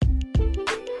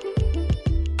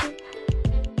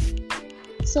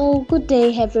So, good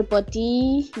day,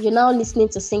 everybody. You're now listening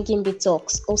to Sinking Bee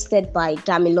Talks, hosted by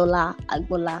Damilola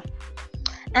Agbola.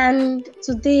 And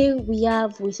today we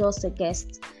have with us a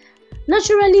guest.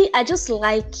 Naturally, I just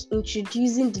like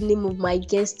introducing the name of my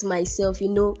guest myself.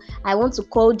 I want to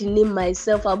call the name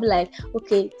myself. I'll be like,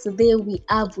 okay, today we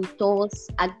have with us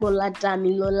Agbola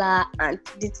Damilola and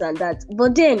this and that.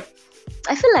 But then,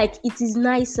 I feel like it is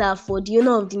nicer for the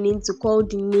owner of the name to call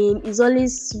the name. It's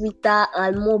always sweeter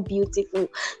and more beautiful.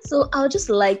 So I would just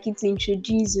like you to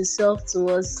introduce yourself to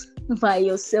us by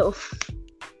yourself.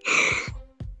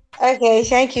 Okay,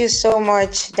 thank you so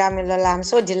much, Damilola. I'm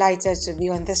so delighted to be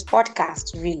on this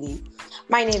podcast, really.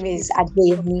 My name is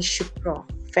Adeyemi Shukro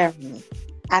Fermi,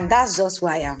 and that's just who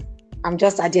I am. I'm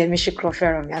just Adeyemi Shukro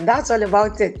Fermi, and that's all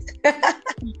about it.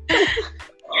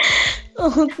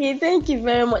 Okay, thank you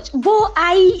very much. But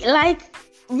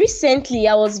recently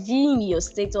I was viewing your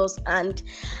status and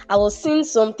I was seeing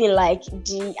something like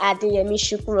the Adeyemi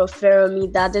Shukro Fermi,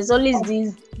 that there's always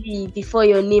this D before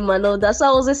your name and all that. So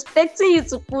I was expecting you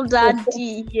to put that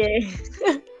D here.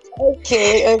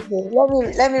 Okay.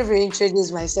 Let me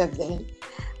reintroduce myself then.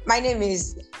 My name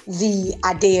is the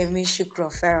Adeyemi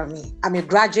Shukro Fermi. I'm a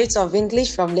graduate of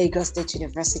English from Lagos State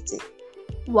University.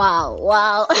 Wow.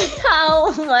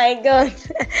 Oh my god.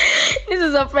 This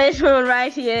is a freshman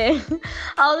right here.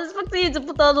 I was expecting you to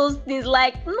put all those things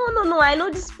like, no, I know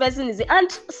this person is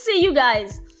and see you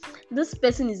guys, this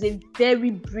person is a very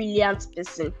brilliant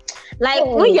person.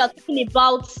 When you're talking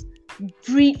about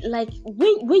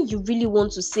when you really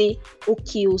want to say,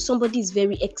 okay, somebody is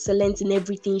very excellent in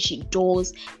everything she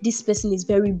does, this person is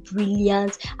very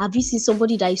brilliant. Have you seen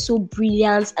somebody that is so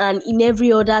brilliant and in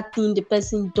every other thing the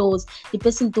person does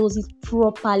it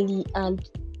properly and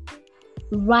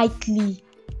rightly?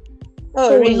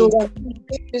 Really? No.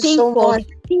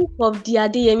 Think of the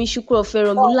Adeyemi Shukro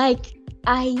Fermi.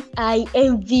 I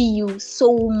envy you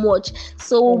so much.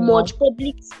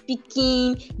 Public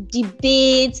speaking,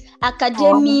 debate,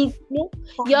 academic.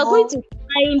 You are going to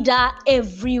find that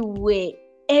everywhere.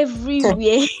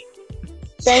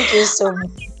 Thank you so much.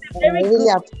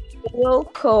 You're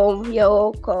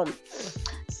welcome.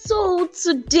 So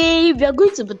today we are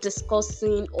going to be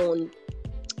discussing on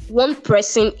one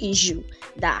pressing issue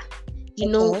that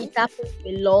it happens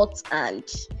a lot, and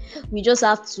we just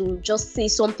have to just say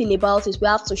something about it. We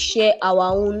have to share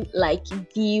our own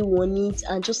view on it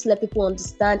and just let people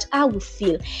understand how we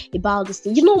feel about this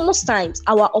thing. Most times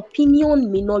our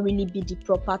opinion may not really be the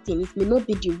proper thing, it may not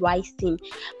be the right thing,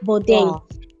 but then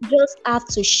we just have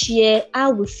to share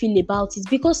how we feel about it,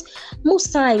 because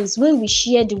most times when we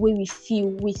share the way we feel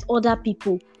with other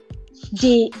people,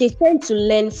 they tend to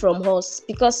learn from us,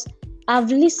 because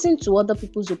I've listened to other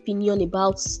people's opinion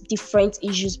about different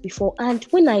issues before, and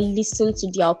when I listened to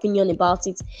their opinion about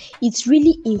it, it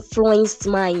really influenced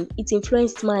mine.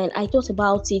 I thought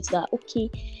about it that, okay,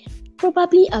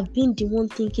 probably I've been the one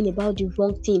thinking about the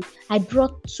wrong thing. I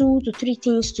brought 2 to 3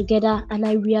 things together and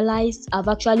I realized I've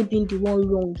actually been the one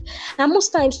wrong. And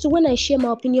most times too, when I share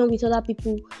my opinion with other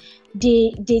people,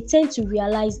 they tend to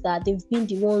realize that they've been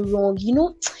the one wrong.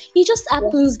 It just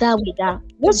happens that way, that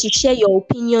once you share your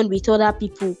opinion with other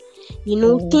people,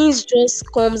 things just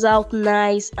comes out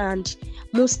nice, and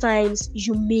most times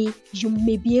you may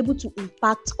be able to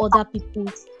impact other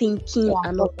people's thinking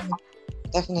and all that.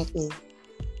 Definitely.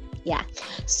 Yeah.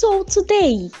 So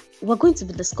today we're going to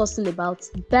be discussing about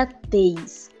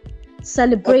birthdays,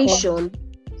 celebration,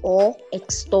 or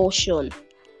extortion.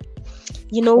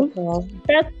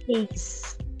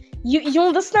 Birthdays. You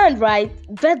understand, right?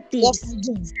 Birthdays,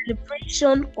 yes.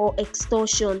 Celebration or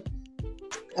extortion.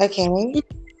 Okay.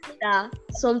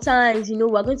 Sometimes,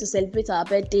 we're going to celebrate our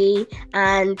birthday,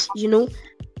 and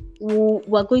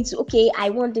we're going to, okay,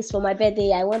 I want this for my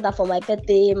birthday, I want that for my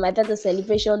birthday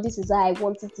celebration, this is how I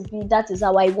want it to be, that is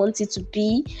how I want it to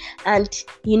be. And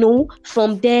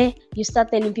from there you start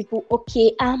telling people,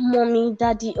 okay, mommy,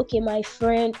 daddy, okay, my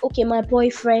friend, okay, my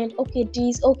boyfriend, okay,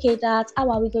 this, okay, that, how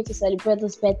are we going to celebrate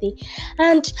this birthday?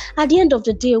 And at the end of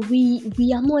the day,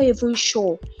 we are not even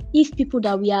sure if people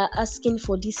that we are asking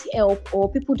for this help, or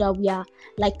people that we are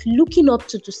looking up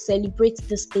to celebrate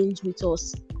these things with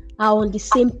us, are on the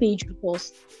same page with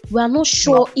us. We are not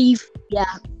sure if they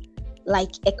are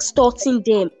extorting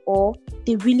them, or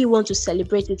they really want to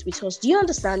celebrate it with us. Do you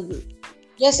understand me?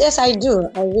 Yes, I do.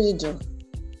 I really do.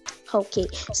 Okay,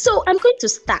 so I'm going to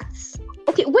start.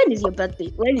 Okay, when is your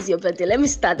birthday? Let me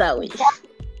start that way.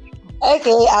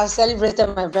 Okay, I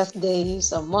celebrated my birthday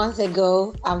some months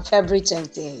ago. I'm February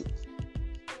 28th.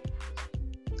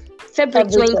 February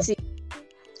 20.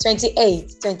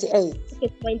 28. Okay,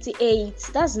 28.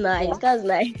 That's nice.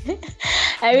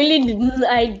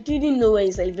 I didn't know when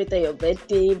you celebrated your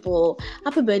birthday, but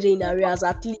happy birthday in arrears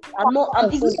at least. It's not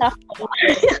that far.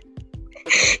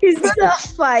 It's not that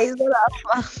far. It's not that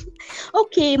far.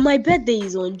 Okay, my birthday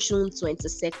is on June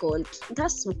 22nd.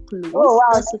 That's so close. Oh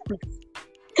wow! That's so close.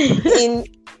 In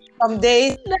some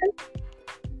days.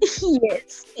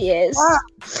 Yes. Wow.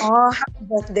 Oh, happy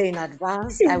birthday in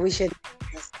advance. I wish you the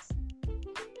best.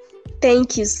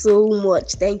 Thank you so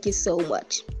much. Thank you so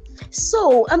much.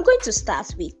 So, I'm going to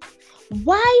start with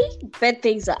why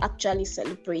birthdays are actually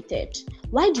celebrated.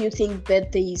 Why do you think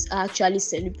birthdays are actually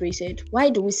celebrated? Why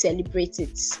do we celebrate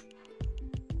it?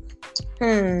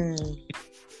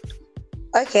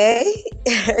 Okay.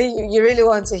 You really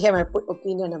want to hear my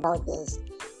opinion about this?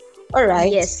 All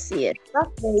right. Yes.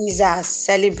 Birthdays are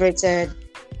celebrated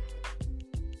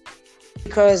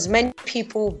because many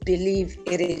people believe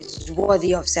it is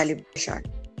worthy of celebration.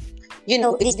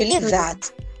 It is believed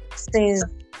that since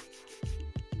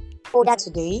older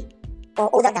today or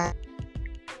older than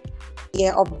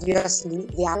obviously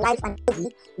they are alive and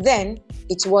healthy, then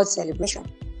it's worth celebration.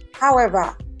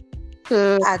 However,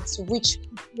 at which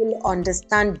people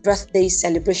understand birthday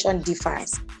celebration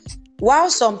differs. While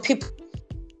some people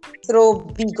throw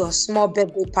big or small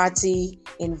birthday party,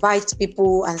 invite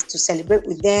people and to celebrate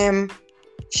with them,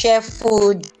 share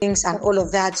food, things and all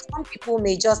of that, some people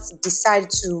may just decide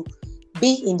to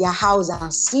be in their house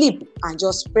and sleep and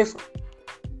just pray for.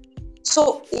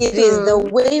 So it is the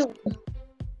way we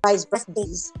celebrate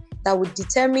birthdays that would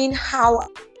determine how we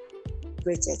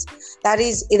celebrate it. That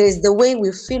is, it is the way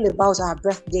we feel about our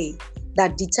birthday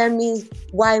that determines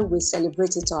why we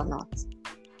celebrate it or not.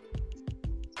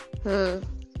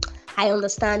 I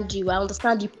understand you. I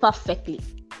understand you perfectly.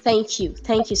 Thank you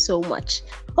so much.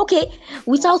 Okay,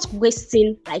 without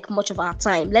wasting much of our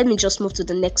time, let me just move to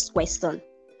the next question.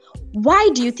 Why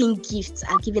do you think gifts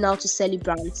are given out to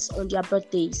celebrants on their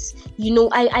birthdays?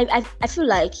 I feel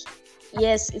like,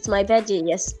 yes, it's my birthday,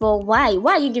 yes, but why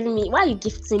are you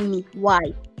gifting me?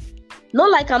 Why? Not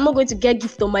like I'm not going to get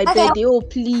gift on my birthday. Oh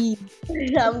please,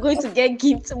 I'm going to get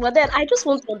gifts. But then I just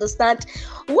want to understand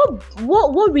what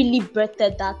really birthed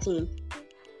that thing.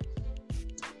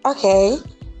 Okay.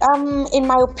 In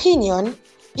my opinion,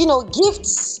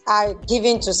 gifts are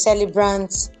given to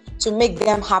celebrants to make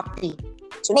them happy,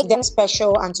 to make them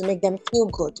special, and to make them feel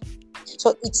good.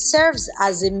 So it serves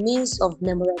as a means of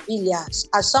memorabilia,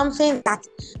 as something that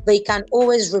they can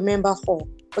always remember for.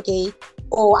 Okay,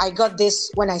 oh, I got this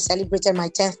when I celebrated my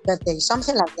 10th birthday,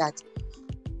 something like that.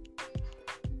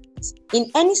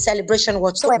 In any celebration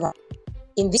whatsoever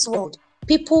in this world,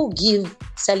 people give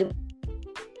celebration.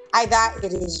 Either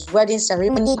it is wedding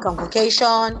ceremony,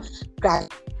 convocation, graduation,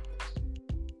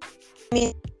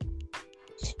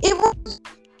 even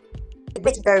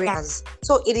great burials.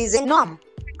 So it is a norm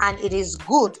and it is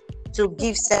good to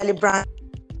give celebrants.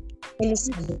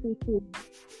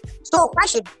 So why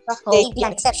should birthday be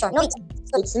an exception? No,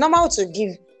 it's normal to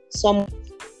give some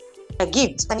a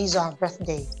gift when it's our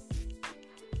birthday.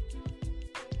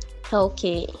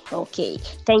 Okay.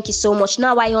 Thank you so much.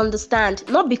 Now I understand.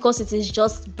 Not because it is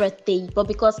just birthday, but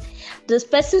because the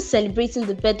person celebrating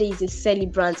the birthday is a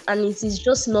celebrant, and it is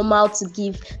just normal to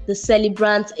give the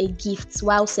celebrant a gift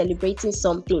while celebrating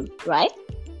something, right?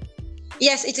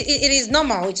 Yes, it is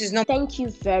normal. It is normal. Thank you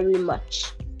very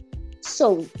much.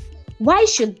 So, why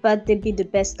should birthday be the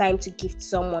best time to gift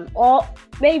someone? Or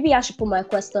maybe I should put my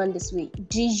question this way.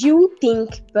 Do you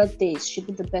think birthdays should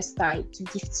be the best time to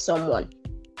gift someone?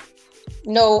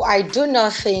 No, I do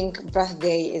not think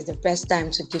birthday is the best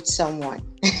time to gift someone.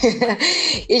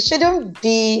 It shouldn't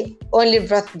be only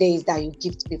birthdays that you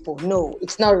gift people. No,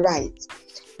 it's not right.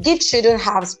 Gift shouldn't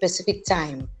have specific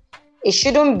time. It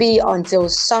shouldn't be until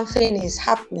something is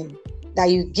happening that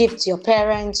you gift your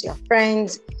parents, your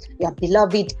friends, your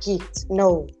beloved gift.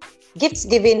 No. Gift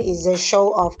giving is a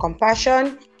show of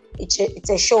compassion. It's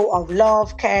a show of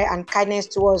love, care, and kindness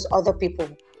towards other people.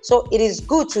 So it is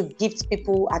good to gift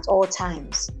people at all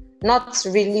times, not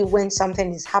really when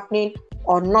something is happening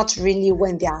or not really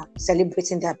when they are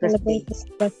celebrating their birthdays.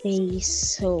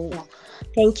 So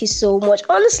thank you so much.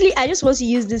 Honestly, I just want to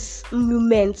use this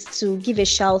moment to give a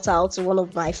shout out to one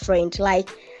of my friends.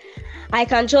 I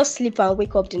can just sleep and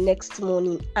wake up the next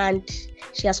morning and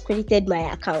she has credited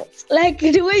my account.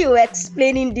 The way you were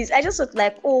explaining this, I just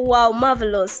thought oh wow,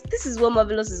 marvelous. This is what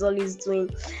Marvelous is always doing.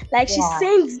 She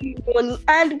sends me money,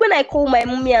 and when I call my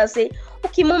mommy and say,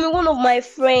 okay mommy, one of my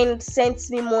friends sent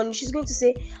me money, she's going to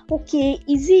say, okay,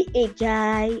 is he a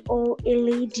guy or a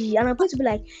lady? And I'm going to be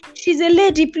like, she's a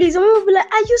lady, please. And I'm going to be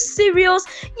like, are you serious?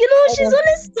 She's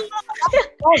always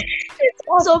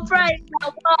so surprised.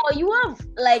 Wow, you have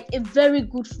a very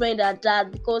good friend at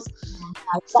that, because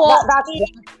for That's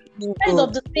a friend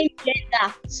of good. the same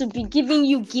gender to be giving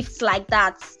you gifts like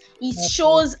that. It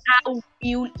shows how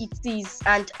real it is.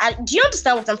 And do you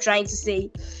understand what I'm trying to say?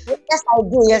 Yes, I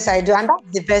do. Yes, I do. And that's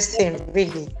the best thing,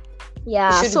 really. You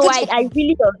Yeah, should so give I people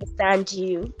really understand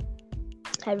you.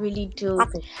 I really do.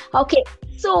 happy. Okay,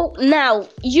 so now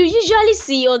you usually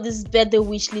see all this birthday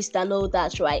wish list and all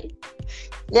that, right?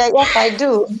 Yeah, yes, I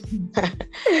do.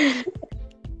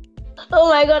 Oh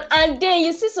my god, and then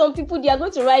you see some people, they are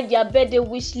going to write their birthday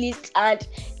wish list and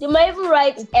they might even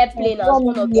write airplane as one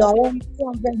 1 of their million,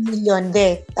 200 million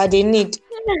there that they need.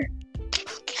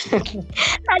 and the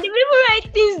people write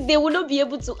things they will not be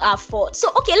able to afford. So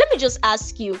okay, let me just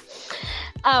ask you,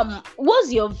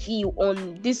 what's your view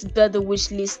on this birthday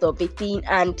wish list of a thing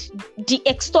and the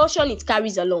extortion it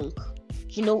carries along?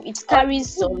 It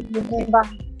carries some.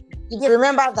 If you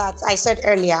remember that I said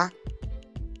earlier,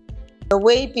 the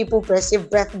way people perceive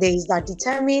birthdays that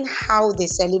determine how they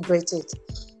celebrate it.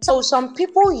 So some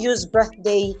people use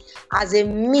birthday as a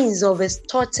means of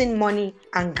extorting money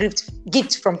and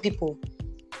gift from people.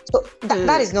 So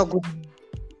that is not good.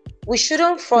 We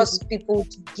shouldn't force people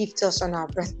to gift us on our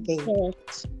birthday.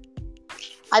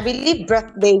 I believe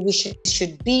birthday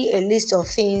should be a list of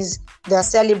things the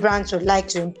celebrants would like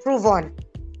to improve on,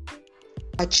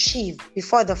 achieve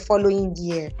before the following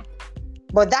year.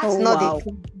 But that's not the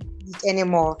case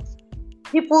anymore.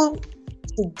 People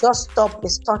should just stop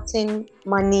extorting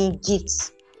money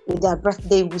gifts with their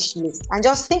birthday wish list and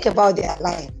just think about their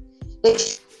life. They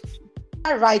should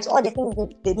write all the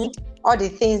things they need, all the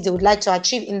things they would like to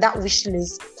achieve in that wish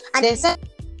list, and then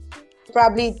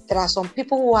probably there are some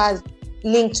people who have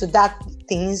linked to that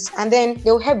things, and then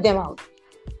they'll help them out.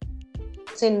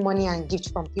 Send money and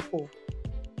gifts from people.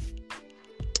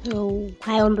 Oh,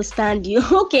 I understand you.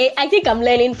 Okay, I think I'm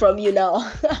learning from you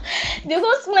now.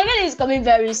 Because my birthday is coming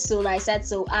very soon, I said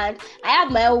so, and I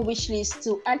have my own wish list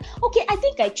too. And okay, I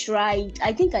think I tried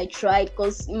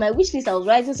because in my wish list I was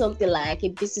writing something like a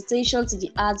visitation to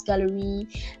the art gallery.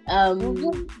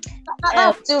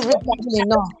 That's still reasonable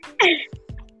enough.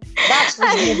 That's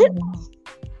reasonable enough.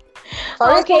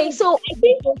 Okay, so I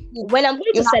think when I'm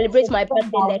going to celebrate my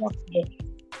birthday next year.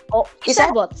 Oh, you said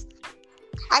what?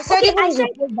 I said, even if you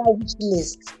take that wish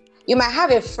list, you might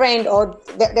have a friend or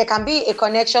there can be a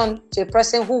connection to a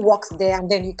person who works there, and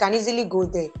then you can easily go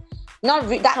there.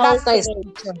 That's not a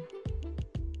solution.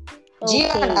 Do you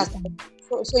understand?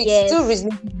 So it's still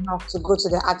reasonable enough to go to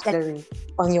the art gallery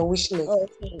on your wish list.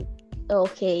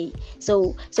 Okay.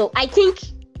 So I think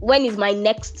when is my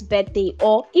next birthday,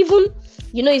 or even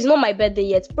it's not my birthday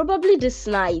yet, probably this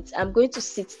night I'm going to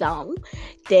sit down,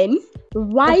 then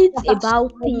write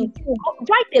about things,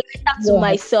 write a letter to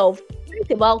myself, write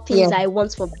about things I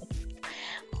want for myself.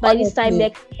 By this time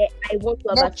next year, I want to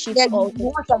have achieved all this. You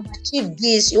want to have achieved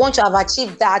this, you want to have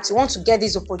achieved that, you want to get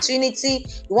this opportunity,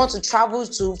 you want to travel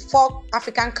to 4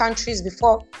 African countries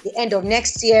before the end of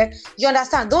next year. You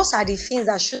understand? Those are the things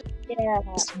that should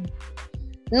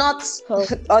not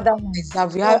otherwise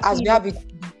that we have as we have it.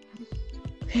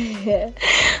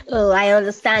 Oh, I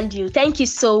understand you. Thank you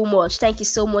so much.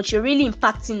 You're really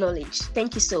impacting knowledge.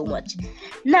 Thank you so much.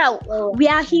 Now, we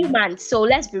are humans, so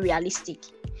let's be realistic.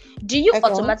 Do you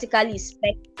automatically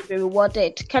expect to be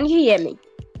rewarded? Can you hear me?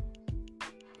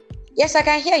 Yes, I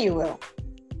can hear you well.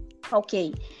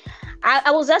 Okay.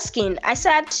 I was asking, I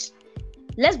said,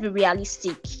 let's be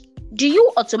realistic. Do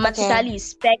you automatically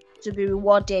expect to be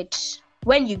rewarded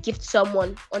when you gift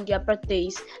someone on their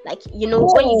birthdays? Like, when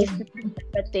you gift people on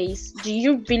their birthdays, do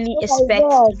you really expect?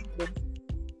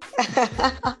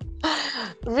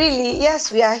 Really?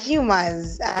 Yes, we are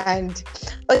humans. And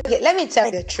okay, let me tell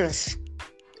you the truth.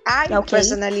 I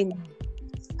personally,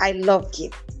 I love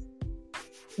gifts.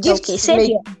 Gifts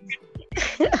same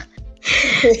here.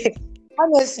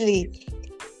 Honestly,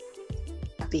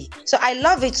 happy. So I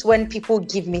love it when people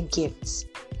give me gifts.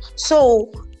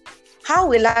 So how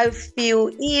will I feel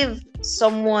if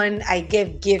someone I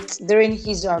gave gifts during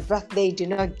his or her birthday do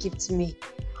not gift me?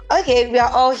 Okay, we are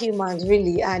all humans,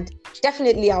 really, and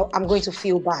definitely I'm going to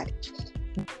feel bad.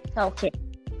 Okay.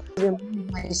 Remind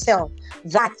myself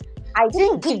that I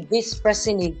didn't give this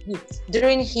person a gift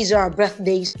during his or her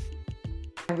birthday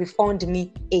and refund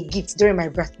me a gift during my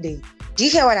birthday. Do you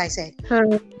hear what I said?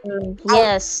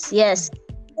 Yes.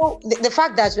 So the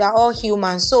fact that we are all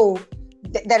humans, so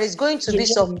there is going to be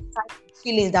some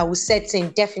feelings that will set in,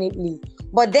 definitely.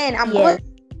 But then I'm going to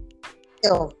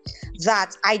tell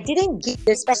that I didn't give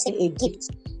this person a gift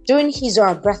during his or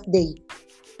her birthday.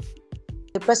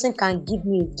 The person can give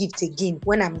me a gift again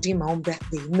when I'm doing my own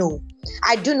birthday. No,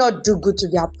 I do not do good to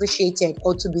be appreciated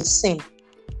or to be seen.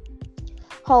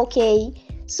 Okay,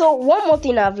 So one more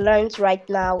thing I've learned right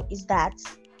now is that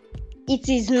it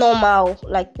is normal,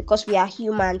 like, because we are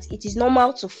humans, it is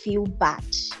normal to feel bad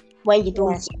when you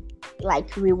don't Yes.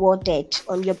 like rewarded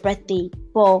on your birthday,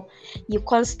 but you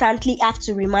constantly have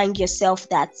to remind yourself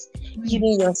that you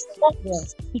Be yourself.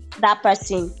 Yes. need that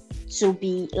person to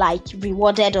be like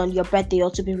rewarded on your birthday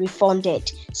or to be refunded.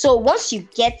 So once you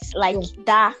get like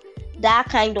that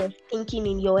kind of thinking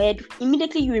in your head,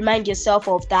 immediately you remind yourself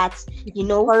of that,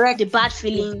 Correct. the bad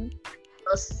feeling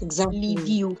just Exactly. leave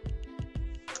you.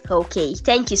 Okay,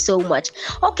 thank you so much.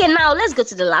 Okay, now let's go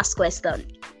to the last question.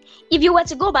 If you were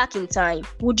to go back in time,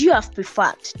 would you have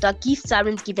preferred that gifts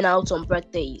aren't given out on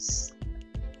birthdays?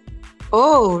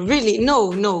 Oh, really?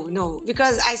 No.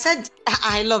 Because I said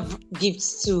I love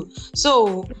gifts too.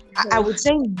 So I would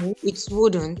say no, it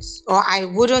wouldn't. Or I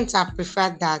wouldn't have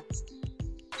preferred that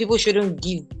people shouldn't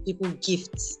give people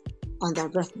gifts on their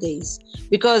birthdays.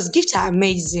 Because gifts are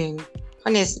amazing.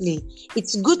 Honestly,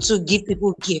 it's good to give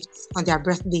people gifts on their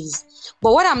birthdays.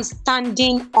 But what I'm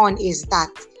standing on is that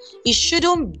it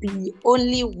shouldn't be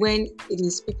only when it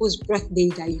is people's birthday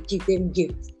that you give them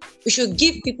gifts. We should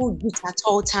give people gifts at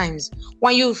all times.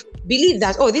 When you believe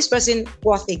that, oh, this person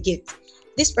worth a gift,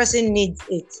 this person needs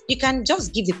it, you can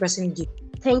just give the person gift.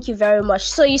 Thank you very much.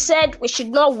 So you said we should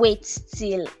not wait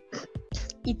till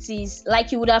it is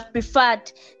like you would have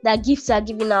preferred that gifts are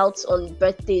given out on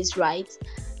birthdays, right?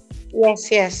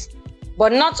 Yes.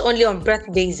 But not only on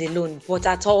birthdays alone, but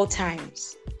at all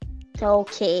times.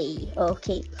 Okay.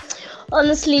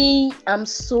 Honestly, I'm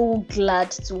so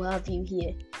glad to have you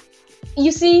here.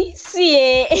 You see,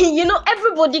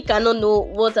 everybody cannot know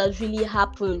what has really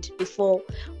happened before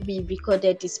we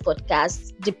recorded this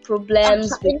podcast, the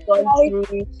problems we've gone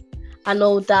through and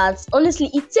all that.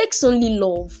 Honestly, it takes only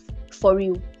love, for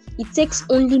you. It takes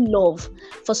only love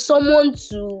for someone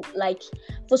to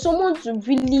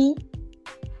really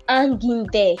hang in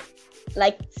there,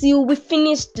 like till we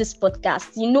finish this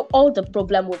podcast. All the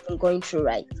problem we've been going through,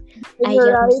 right? I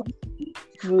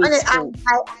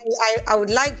would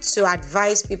like to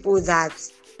advise people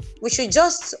that we should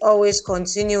just always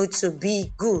continue to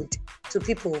be good to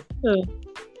people.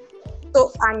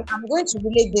 So I'm going to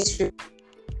relate this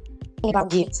about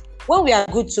gifts. When we are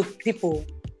good to people,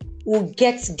 we'll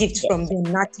get gifts from them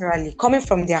naturally, coming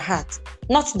from their heart,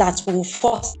 not that we'll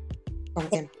force from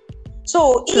them.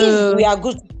 So if we are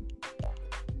good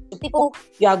to people,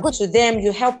 you are good to them,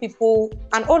 you help people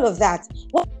and all of that,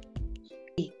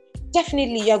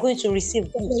 definitely you are going to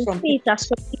receive gifts from people. That's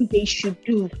something they should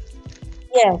do.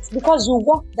 Yes, because you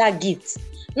want that gift.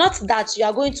 Not that you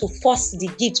are going to force the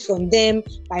gift from them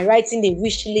by writing a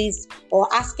wish list or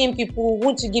asking people,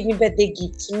 won't you give me birthday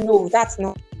gifts? No, that's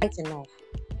not right enough.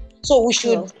 So we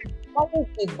should always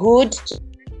be good,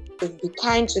 be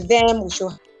kind to them. We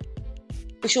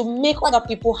should make other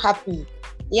people happy.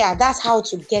 Yeah, that's how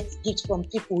to get gifts from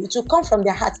people. It will come from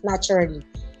their hearts naturally.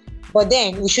 But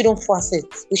then we shouldn't force it.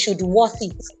 We should worth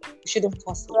it. We shouldn't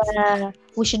force it.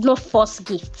 We should not force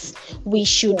gifts. We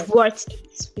should worth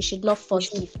it. We should not force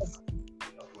gifts.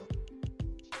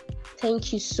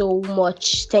 Thank you so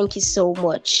much.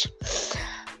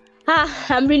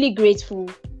 I'm really grateful.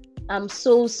 I'm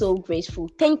so grateful.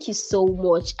 Thank you so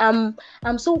much. I'm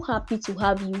so happy to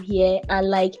have you here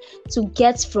and to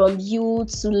get from you,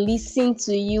 to listen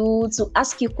to you, to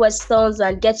ask you questions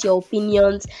and get your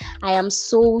opinions. I am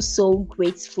so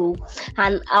grateful,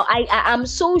 and I'm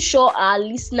so sure our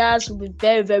listeners will be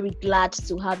very, very glad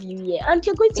to have you here. And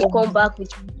you're going to come back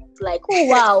with oh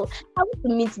wow, I want to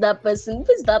meet that person.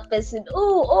 Who's that person?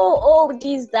 Oh,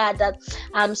 this, that.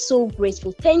 I'm so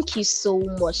grateful. Thank you so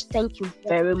much. Thank you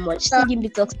very much. Thank you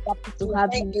to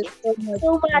have you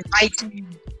so much.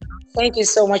 Thank you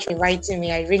so much for inviting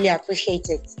me. I really appreciate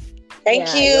it.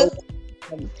 Thank you.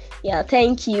 Yeah,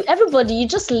 thank you. Everybody, you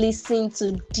just listen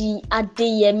to the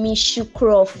Adeyemi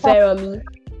Shukro Feromi.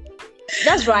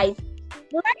 That's right.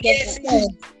 Yes.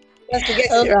 Just to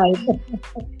get it right.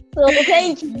 So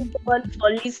thank you everyone for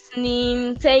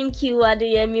listening. Thank you,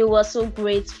 Adeyemi. We're so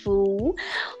grateful.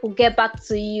 We'll get back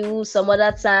to you some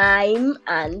other time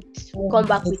and we'll come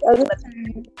back with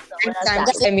anytime.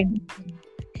 Just let me know.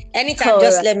 Anytime,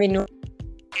 just let me know.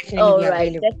 All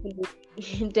right,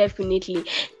 definitely.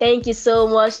 Thank you so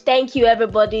much. Thank you,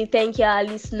 everybody. Thank you, our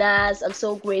listeners. I'm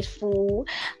so grateful.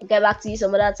 I'll get back to you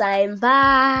some other time.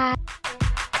 Bye.